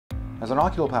As an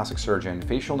oculoplastic surgeon,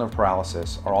 facial nerve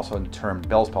paralysis, or also termed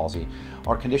Bell's palsy,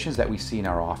 are conditions that we see in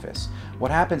our office.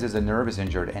 What happens is the nerve is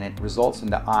injured and it results in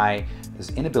the eye's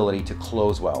inability to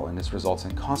close well, and this results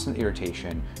in constant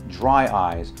irritation, dry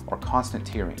eyes, or constant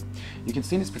tearing. You can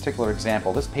see in this particular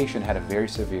example, this patient had a very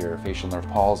severe facial nerve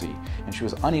palsy and she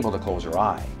was unable to close her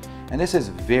eye. And this is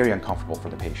very uncomfortable for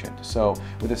the patient. So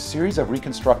with a series of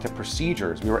reconstructive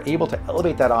procedures, we were able to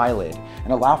elevate that eyelid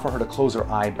and allow for her to close her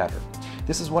eye better.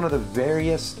 This is one of the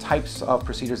various types of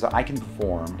procedures that I can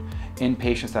perform in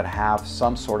patients that have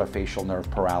some sort of facial nerve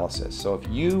paralysis. So if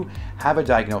you have a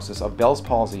diagnosis of Bell's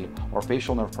palsy or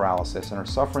facial nerve paralysis and are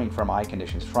suffering from eye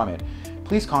conditions from it,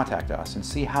 please contact us and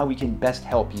see how we can best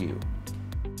help you.